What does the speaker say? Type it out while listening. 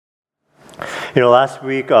Last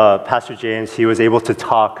week, Pastor James, he was able to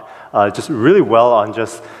talk just really well on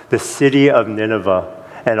just the city of Nineveh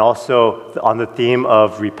and also on the theme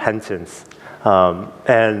of repentance.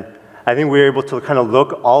 And I think we were able to kind of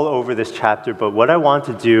look all over this chapter, but what I want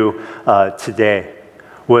to do today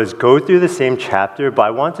was go through the same chapter, but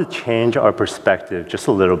I want to change our perspective just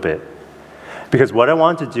a little bit. Because what I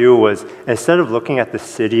wanted to do was, instead of looking at the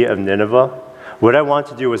city of Nineveh, what I want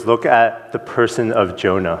to do was look at the person of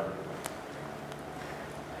Jonah.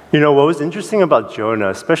 What was interesting about Jonah,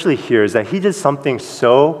 especially here, is that he did something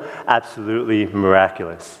so absolutely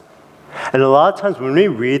miraculous. And a lot of times when we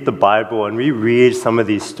read the Bible and we read some of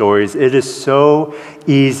these stories, it is so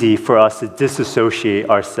easy for us to disassociate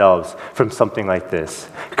ourselves from something like this.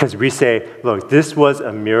 Because we say, look, this was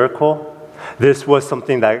a miracle. This was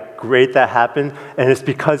something that great that happened, and it's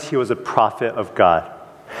because he was a prophet of God.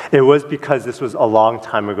 It was because this was a long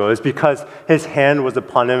time ago. It's because his hand was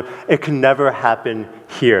upon him. It could never happen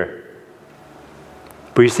here.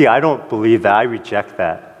 But you see, I don't believe that. I reject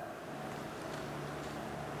that.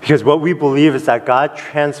 Because what we believe is that God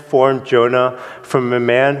transformed Jonah from a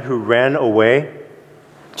man who ran away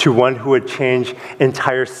to one who would change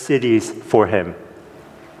entire cities for him.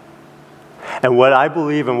 And what I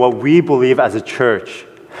believe and what we believe as a church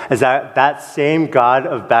is that that same God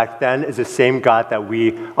of back then is the same God that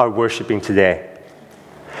we are worshiping today.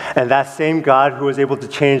 And that same God who was able to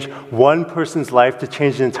change one person's life to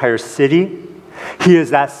change an entire city, he is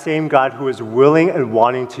that same God who is willing and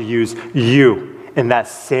wanting to use you in that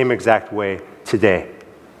same exact way today.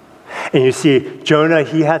 And you see, Jonah,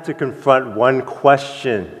 he had to confront one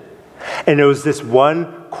question. And it was this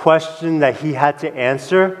one question that he had to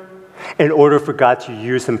answer in order for God to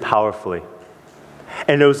use him powerfully.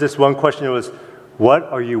 And there was this one question, it was, what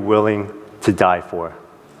are you willing to die for?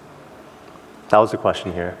 That was the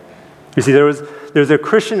question here. You see, there's a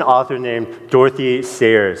Christian author named Dorothy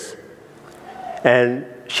Sayers. And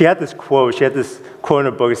she had this quote in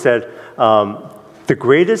a book. It said, the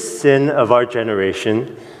greatest sin of our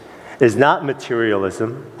generation is not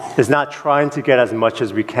materialism, is not trying to get as much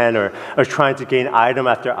as we can or trying to gain item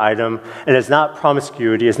after item, and it's not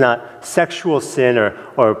promiscuity, it's not sexual sin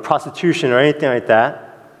or prostitution or anything like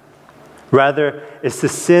that. Rather, it's the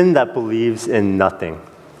sin that believes in nothing.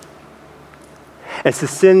 It's the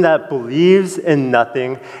sin that believes in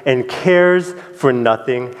nothing and cares for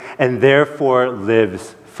nothing and therefore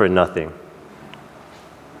lives for nothing.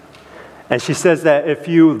 And she says that if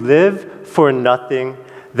you live for nothing,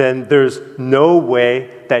 then there's no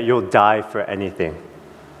way that you'll die for anything.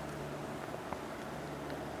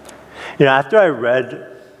 After I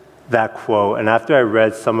read that quote and after I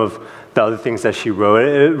read some of the other things that she wrote,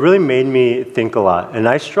 it really made me think a lot. And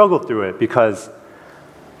I struggled through it because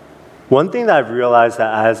one thing that I've realized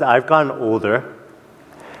that as I've gotten older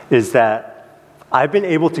is that I've been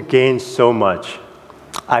able to gain so much.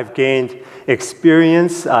 I've gained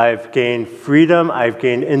experience, I've gained freedom, I've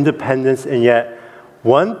gained independence, and yet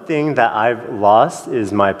one thing that I've lost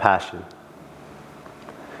is my passion.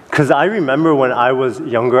 Because I remember when I was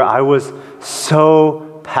younger, I was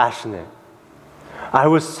so passionate. I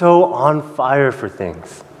was so on fire for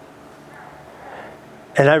things.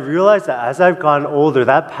 And I realized that as I've gotten older,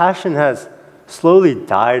 that passion has slowly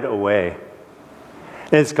died away.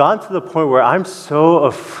 And it's gotten to the point where I'm so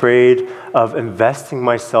afraid of investing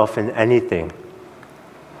myself in anything.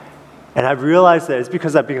 And I've realized that it's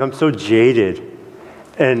because I've become so jaded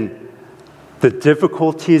in the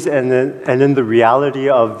difficulties and in the reality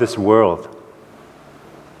of this world.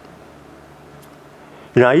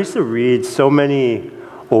 I used to read so many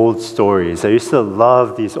old stories. I used to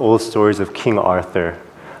love these old stories of King Arthur,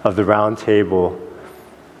 of the Round Table,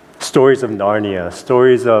 stories of Narnia,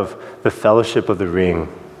 stories of the Fellowship of the Ring.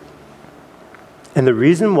 And the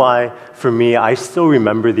reason why, for me, I still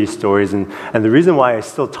remember these stories and the reason why I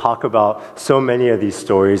still talk about so many of these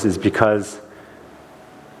stories is because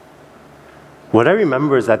what I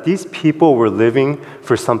remember is that these people were living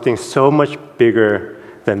for something so much bigger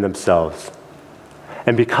than themselves.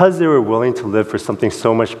 And because they were willing to live for something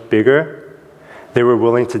so much bigger, they were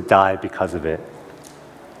willing to die because of it.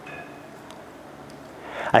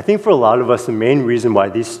 I think for a lot of us, the main reason why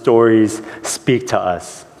these stories speak to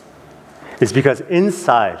us is because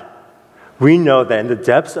inside, we know that in the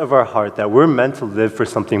depths of our heart that we're meant to live for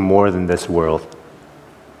something more than this world.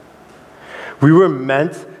 We were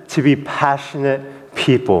meant to be passionate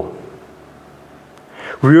people.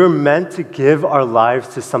 We were meant to give our lives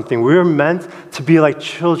to something. We were meant to be like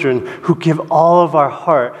children who give all of our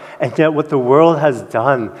heart, and yet what the world has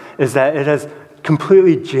done is that it has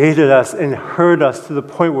completely jaded us and hurt us to the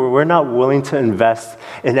point where we're not willing to invest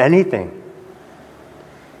in anything.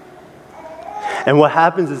 And what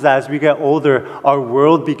happens is that as we get older, our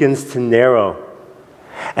world begins to narrow,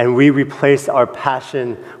 and we replace our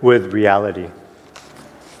passion with reality.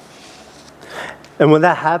 And when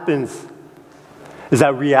that happens, is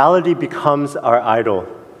that reality becomes our idol.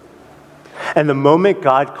 And the moment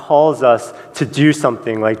God calls us to do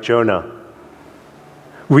something like Jonah,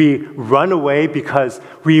 we run away because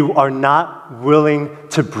we are not willing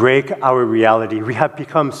to break our reality. We have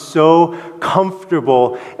become so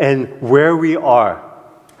comfortable in where we are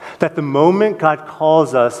that the moment God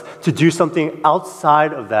calls us to do something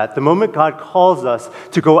outside of that, the moment God calls us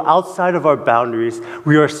to go outside of our boundaries,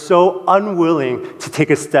 we are so unwilling to take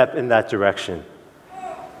a step in that direction.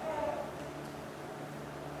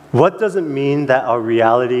 What does it mean that our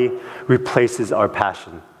reality replaces our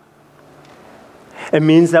passion? It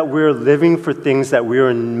means that we're living for things that we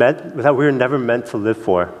were never meant to live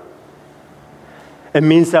for. It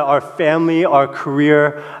means that our family, our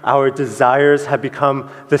career, our desires have become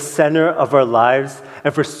the center of our lives.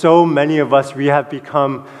 And for so many of us, we have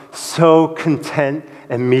become so content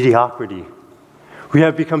in mediocrity. We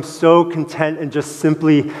have become so content in just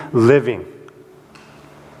simply living.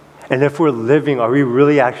 And if we're living, are we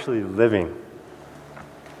really actually living?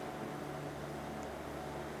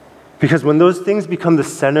 Because when those things become the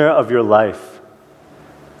center of your life,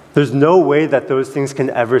 there's no way that those things can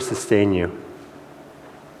ever sustain you.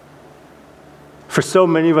 For so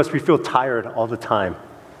many of us, we feel tired all the time.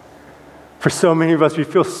 For so many of us, we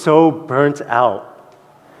feel so burnt out.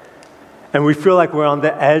 And we feel like we're on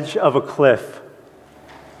the edge of a cliff.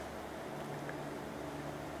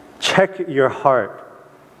 Check your heart,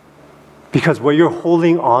 because what you're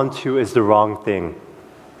holding on to is the wrong thing.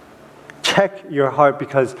 Check your heart,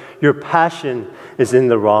 because your passion is in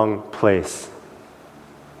the wrong place.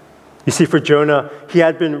 You see, for Jonah, he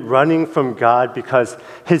had been running from God because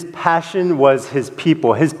his passion was his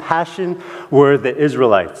people. His passion were the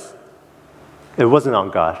Israelites. It wasn't on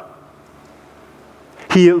God.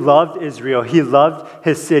 He loved Israel. He loved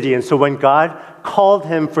his city. And so when God called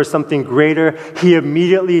him for something greater, he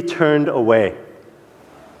immediately turned away.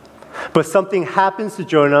 But something happens to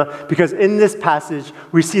Jonah, because in this passage,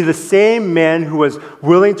 we see the same man who was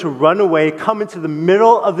willing to run away come into the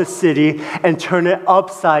middle of the city and turn it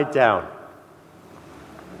upside down.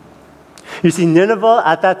 You see, Nineveh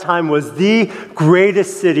at that time was the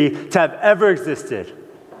greatest city to have ever existed.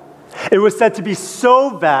 It was said to be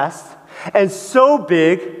so vast and so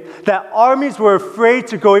big that armies were afraid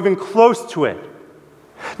to go even close to it.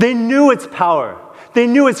 They knew its power. They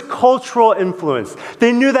knew its cultural influence.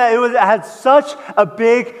 They knew that it had such a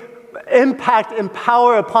big impact and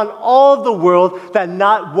power upon all of the world that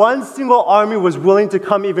not one single army was willing to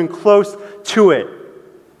come even close to it.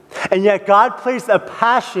 And yet God placed a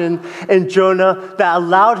passion in Jonah that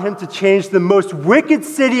allowed him to change the most wicked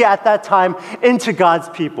city at that time into God's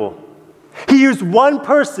people. He used one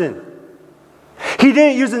person. He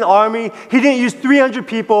didn't use an army. He didn't use 300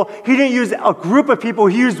 people. He didn't use a group of people.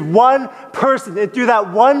 He used one person. And through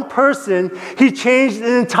that one person, he changed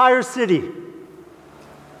an entire city.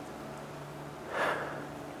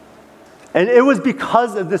 And it was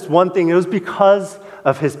because of this one thing. It was because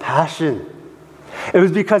of his passion. It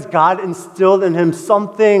was because God instilled in him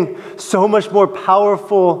something so much more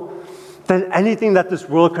powerful than anything that this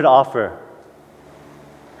world could offer.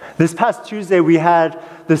 This past Tuesday, we had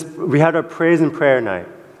our praise and prayer night.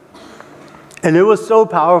 And it was so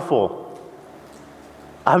powerful.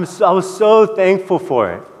 I was so thankful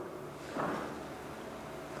for it.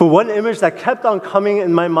 But one image that kept on coming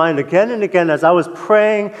in my mind again and again as I was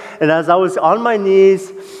praying and as I was on my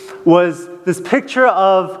knees was this picture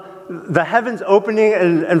of the heavens opening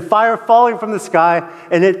and fire falling from the sky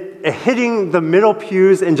and it hitting the middle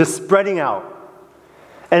pews and just spreading out.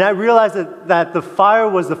 And I realized that the fire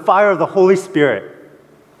was the fire of the Holy Spirit.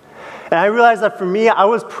 And I realized that for me, I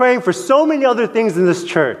was praying for so many other things in this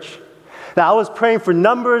church. That I was praying for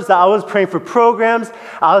numbers, that I was praying for programs,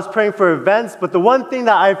 I was praying for events, but the one thing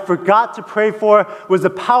that I forgot to pray for was the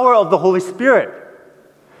power of the Holy Spirit.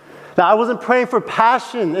 That I wasn't praying for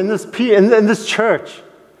passion in this church.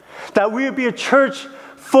 That we would be a church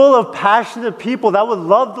full of passionate people that would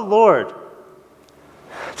love the Lord.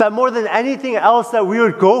 That more than anything else, that we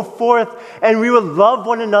would go forth and we would love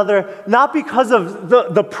one another, not because of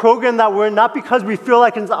the program that we're in, not because we feel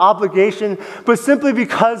like it's an obligation, but simply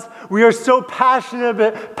because we are so passionate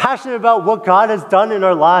about what God has done in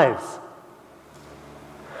our lives.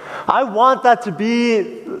 I want that to be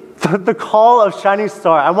the call of Shining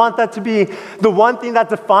Star. I want that to be the one thing that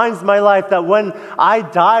defines my life, that when I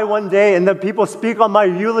die one day and that people speak on my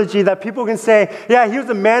eulogy, that people can say, yeah, he was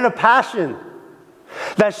a man of passion.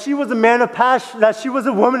 that she was a man of passion, that she was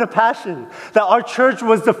a woman of passion, that our church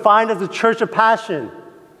was defined as a church of passion.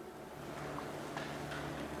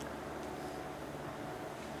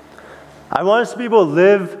 I want us to be able to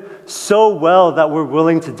live so well that we're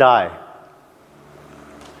willing to die.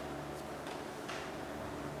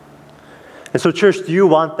 And so, church, do you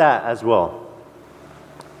want that as well?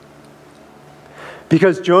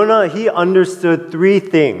 Because Jonah, he understood three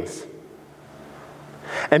things.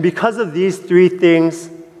 And because of these three things,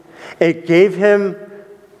 it gave him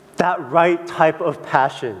that right type of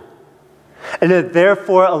passion. And it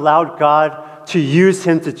therefore allowed God to use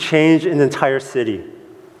him to change an entire city.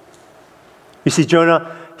 You see,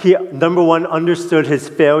 Jonah, he, number one, understood his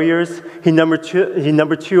failures. He, number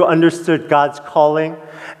two, understood God's calling.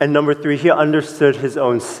 And number three, he understood his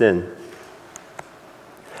own sin.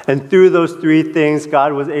 And through those three things,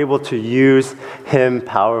 God was able to use him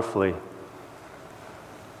powerfully.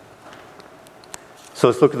 So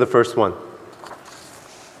let's look at the first one.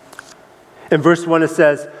 In verse 1, it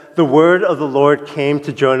says, "The word of the Lord came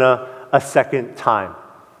to Jonah a second time."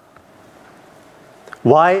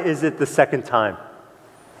 Why is it the second time?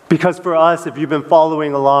 Because for us, if you've been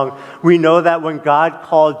following along, we know that when God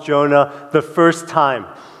called Jonah the first time,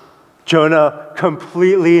 Jonah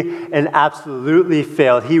completely and absolutely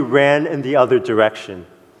failed. He ran in the other direction.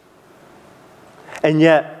 And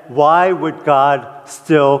yet, why would God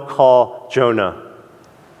still call Jonah?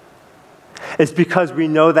 It's because we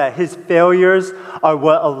know that his failures are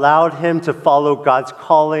what allowed him to follow God's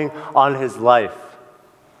calling on his life.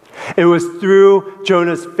 It was through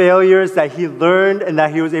Jonah's failures that he learned and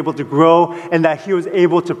that he was able to grow and that he was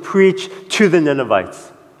able to preach to the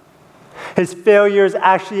Ninevites. His failures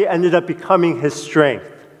actually ended up becoming his strength.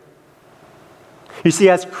 You see,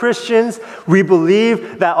 as Christians, we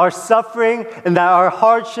believe that our suffering and that our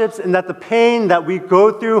hardships and that the pain that we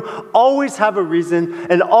go through always have a reason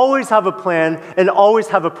and always have a plan and always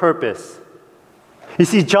have a purpose. You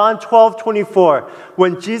see, John 12:24,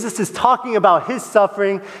 when Jesus is talking about his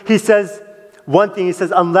suffering, he says one thing. He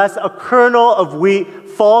says, "Unless a kernel of wheat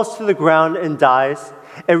falls to the ground and dies,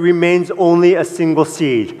 it remains only a single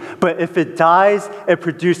seed. But if it dies, it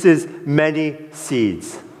produces many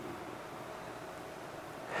seeds."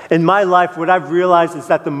 In my life, what I've realized is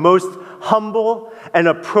that the most humble and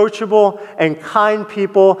approachable and kind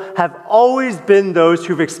people have always been those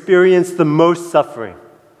who've experienced the most suffering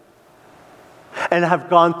and have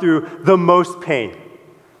gone through the most pain.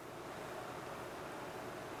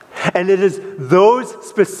 And it is those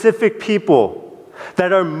specific people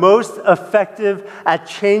that are most effective at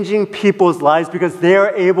changing people's lives because they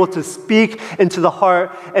are able to speak into the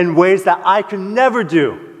heart in ways that I could never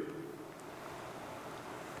do.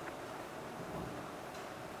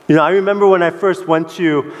 You know, I remember when I first went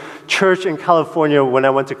to church in California when I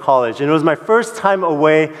went to college, and it was my first time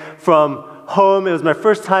away from home. It was my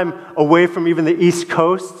first time away from even the East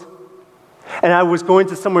Coast. And I was going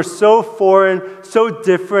to somewhere so foreign, so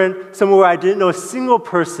different, somewhere where I didn't know a single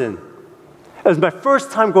person. It was my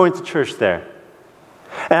first time going to church there.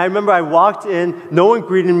 And I remember I walked in, no one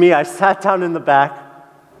greeted me, I sat down in the back.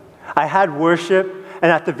 I had worship,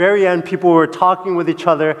 and at the very end, people were talking with each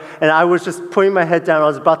other, and I was just putting my head down. I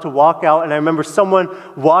was about to walk out, and I remember someone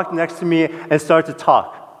walked next to me and started to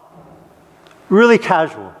talk. Really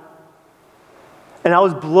casual. And I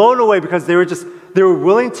was blown away because they were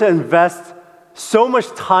willing to invest so much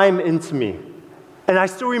time into me. And I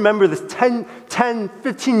still remember this 10,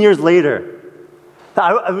 15 years later.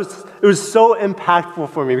 It was so impactful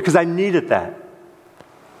for me because I needed that.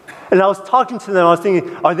 And I was talking to them, I was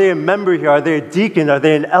thinking, are they a member here? Are they a deacon? Are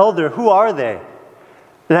they an elder? Who are they?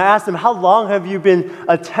 And I asked them, how long have you been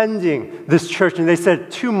attending this church? And they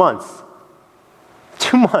said, 2 months.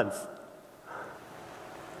 2 months.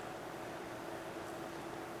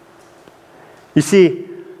 You see,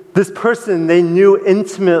 this person, they knew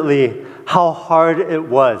intimately how hard it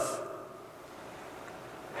was.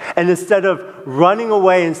 And instead of running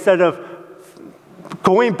away, instead of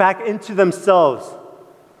going back into themselves,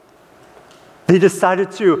 they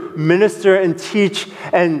decided to minister and teach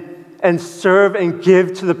and serve and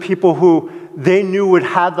give to the people who they knew would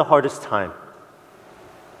have the hardest time.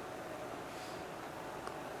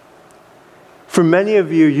 For many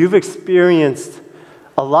of you, you've experienced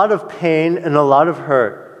a lot of pain and a lot of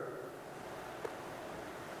hurt.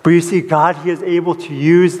 But you see, God, He is able to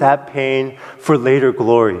use that pain for later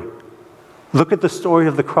glory. Look at the story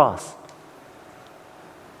of the cross.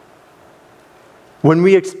 When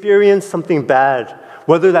we experience something bad,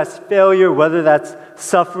 whether that's failure, whether that's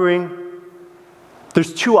suffering,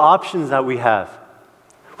 there's two options that we have.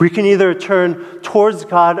 We can either turn towards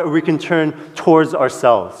God or we can turn towards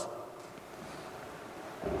ourselves.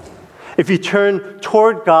 If you turn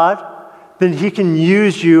toward God, then he can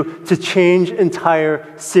use you to change entire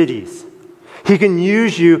cities. He can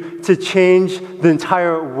use you to change the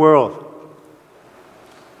entire world.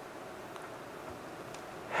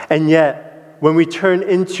 And yet, when we turn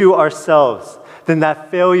into ourselves, then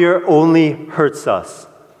that failure only hurts us.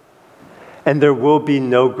 And there will be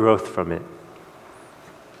no growth from it.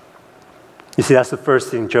 You see, that's the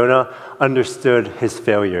first thing. Jonah understood his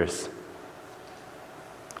failures.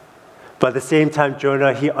 But at the same time,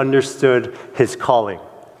 Jonah, he understood his calling.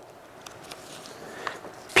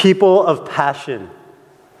 People of passion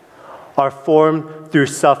are formed through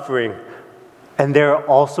suffering, and they're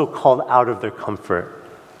also called out of their comfort.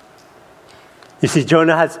 You see,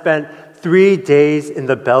 Jonah had spent 3 days in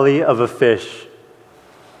the belly of a fish,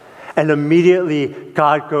 and immediately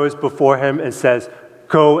God goes before him and says,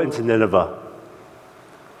 "Go into Nineveh."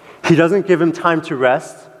 He doesn't give him time to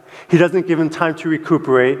rest. He doesn't give him time to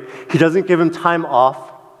recuperate. He doesn't give him time off.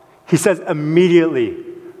 He says immediately,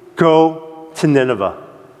 "Go to Nineveh."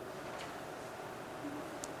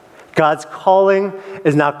 God's calling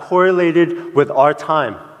is not correlated with our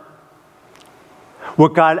time.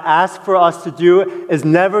 What God asks for us to do is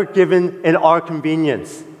never given in our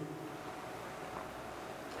convenience.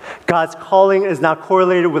 God's calling is not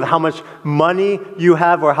correlated with how much money you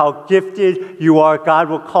have or how gifted you are. God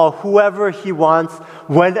will call whoever he wants,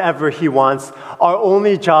 whenever he wants. Our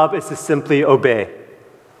only job is to simply obey.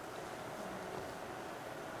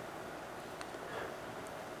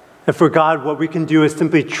 And for God, what we can do is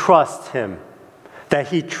simply trust him, that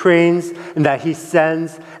he trains and that he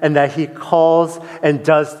sends and that he calls and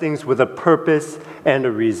does things with a purpose and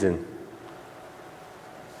a reason.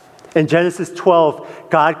 In Genesis 12,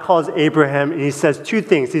 God calls Abraham and he says 2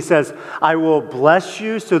 things. He says, "I will bless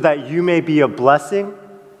you so that you may be a blessing.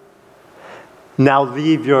 Now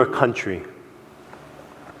leave your country."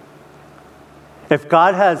 If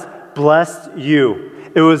God has blessed you,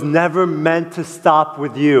 it was never meant to stop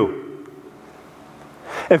with you.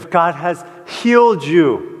 If God has healed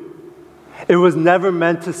you, it was never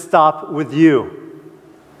meant to stop with you.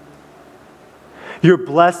 Your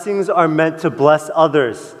blessings are meant to bless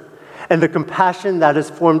others, and the compassion that is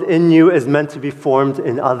formed in you is meant to be formed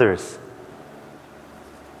in others.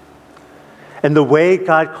 And the way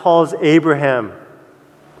God calls Abraham,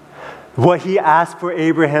 what he asked for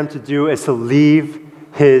Abraham to do is to leave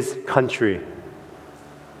his country.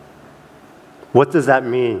 What does that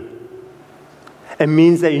mean? It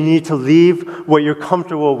means that you need to leave what you're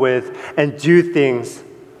comfortable with and do things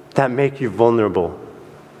that make you vulnerable.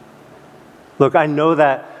 Look, I know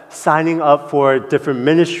that signing up for different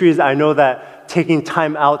ministries, I know that taking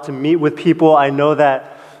time out to meet with people, I know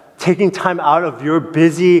that taking time out of your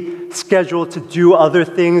busy schedule to do other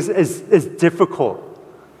things is difficult.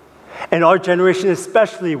 In our generation,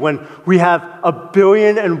 especially when we have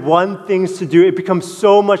 1,000,000,001 things to do, it becomes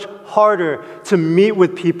so much harder to meet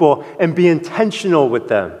with people and be intentional with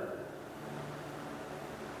them.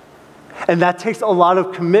 And that takes a lot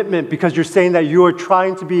of commitment because you're saying that you are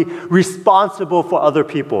trying to be responsible for other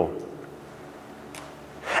people.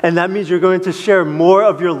 And that means you're going to share more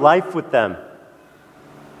of your life with them.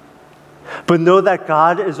 But know that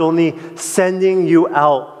God is only sending you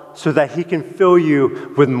out so that he can fill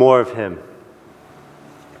you with more of him.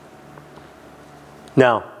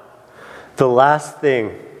 Now, the last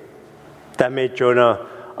thing that made Jonah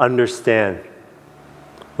understand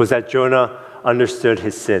was that Jonah understood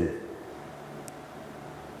his sin.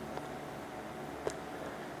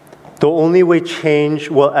 The only way change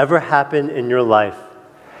will ever happen in your life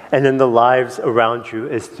and in the lives around you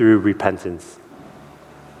is through repentance.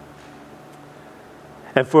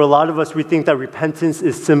 And for a lot of us, we think that repentance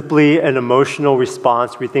is simply an emotional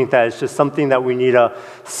response. We think that it's just something that we need to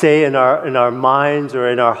say in our minds or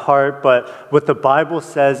in our heart. But what the Bible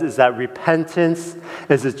says is that repentance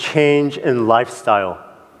is a change in lifestyle.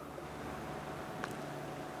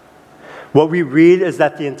 What we read is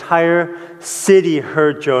that the entire city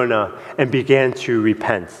heard Jonah and began to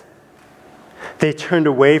repent. They turned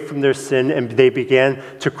away from their sin and they began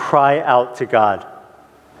to cry out to God.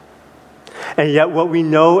 And yet what we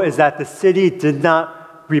know is that the city did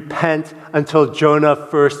not repent until Jonah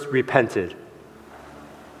first repented.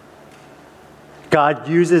 God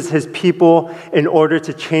uses his people in order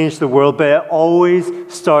to change the world, but it always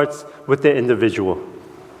starts with the individual.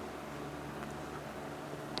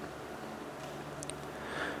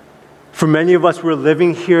 For many of us, we're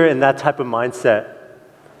living here in that type of mindset.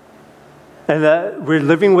 And that we're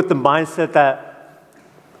living with the mindset that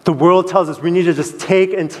the world tells us we need to just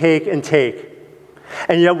take and take and take.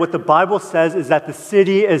 And yet what the Bible says is that the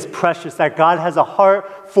city is precious, that God has a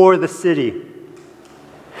heart for the city.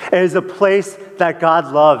 It is a place that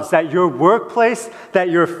God loves, that your workplace, that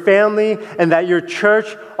your family, and that your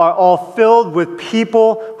church are all filled with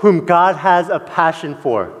people whom God has a passion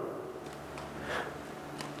for.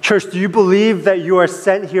 Church, do you believe that you are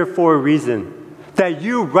sent here for a reason? That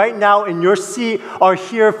you, right now in your seat, are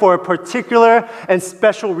here for a particular and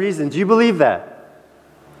special reason? Do you believe that?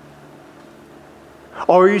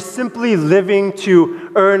 Or are you simply living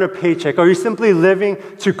to earn a paycheck? Are you simply living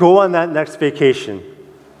to go on that next vacation?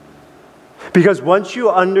 Because once you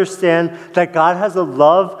understand that God has a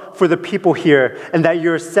love for the people here and that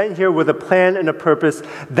you're sent here with a plan and a purpose,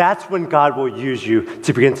 that's when God will use you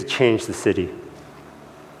to begin to change the city.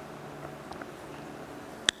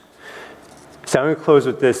 So I'm going to close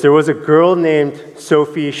with this. There was a girl named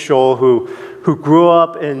Sophie Scholl who grew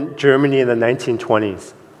up in Germany in the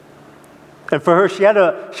 1920s. And for her, she had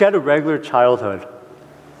a regular childhood.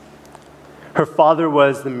 Her father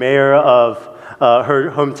was the mayor of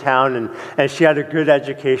her hometown, and she had a good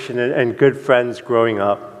education and good friends growing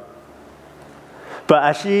up. But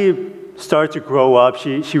as she started to grow up,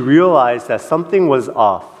 she realized that something was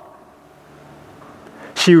off.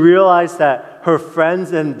 She realized that her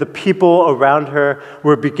friends and the people around her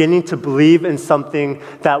were beginning to believe in something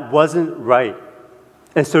that wasn't right.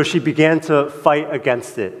 And so she began to fight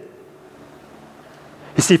against it.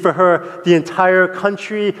 You see, for her, the entire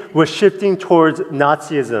country was shifting towards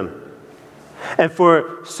Nazism. And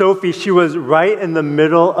for Sophie, she was right in the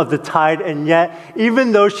middle of the tide, and yet,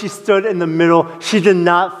 even though she stood in the middle, she did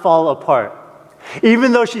not fall apart.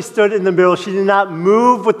 Even though she stood in the middle, she did not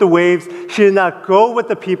move with the waves, she did not go with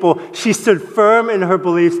the people, she stood firm in her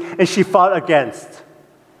beliefs, and she fought against.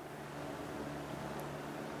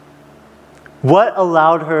 What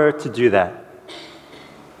allowed her to do that?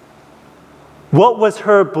 What was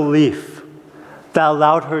her belief that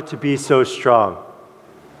allowed her to be so strong?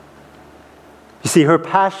 You see, her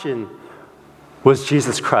passion was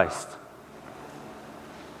Jesus Christ.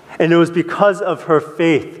 And it was because of her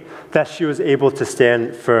faith that she was able to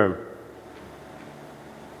stand firm.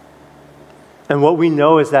 And what we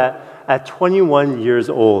know is that at 21 years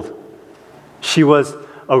old, she was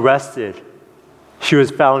arrested. She was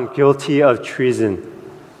found guilty of treason,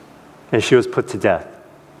 and she was put to death.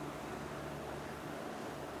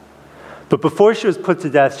 But before she was put to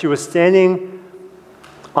death, she was standing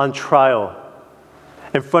on trial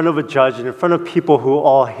in front of a judge and in front of people who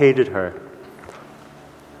all hated her.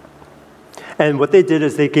 And what they did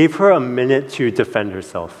is they gave her a minute to defend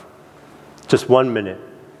herself. Just 1 minute.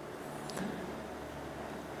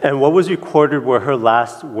 And what was recorded were her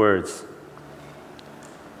last words.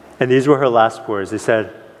 And these were her last words. They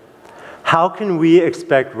said, "How can we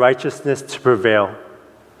expect righteousness to prevail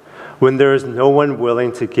when there is no one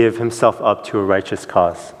willing to give himself up to a righteous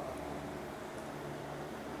cause?"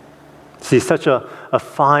 See, such a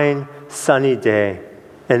fine, sunny day,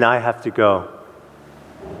 and I have to go.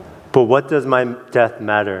 But what does my death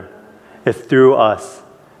matter if through us,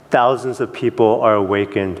 thousands of people are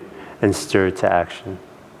awakened and stirred to action?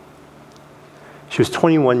 She was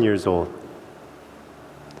 21 years old.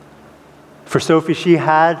 For Sophie, she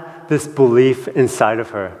had this belief inside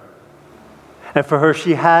of her. And for her,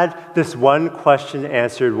 she had this one question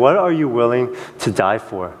answered: what are you willing to die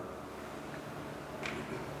for?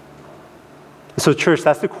 So, church,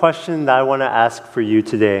 that's the question that I want to ask for you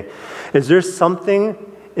today. Is there something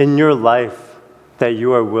in your life that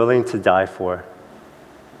you are willing to die for?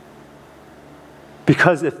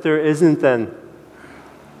 Because if there isn't, then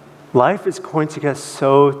life is going to get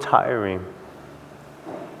so tiring.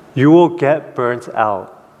 You will get burnt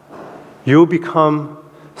out. You will become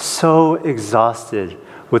so exhausted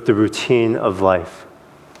with the routine of life.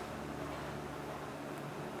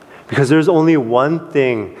 Because there's only one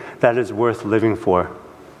thing that is worth living for.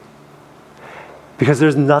 Because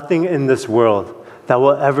there's nothing in this world that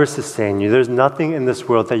will ever sustain you. There's nothing in this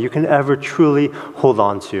world that you can ever truly hold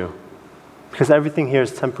on to. Because everything here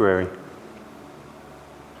is temporary.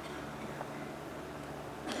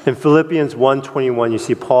 In Philippians 1:21, you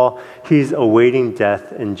see Paul, he's awaiting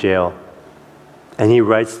death in jail. And he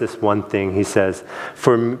writes this one thing. He says,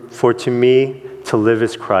 For to me to live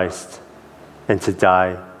is Christ, and to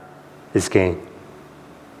die is gain.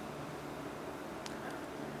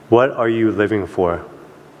 What are you living for?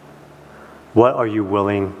 What are you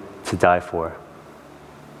willing to die for?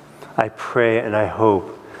 I pray and I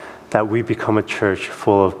hope that we become a church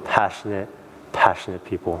full of passionate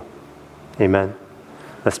people. Amen.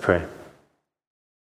 Let's pray.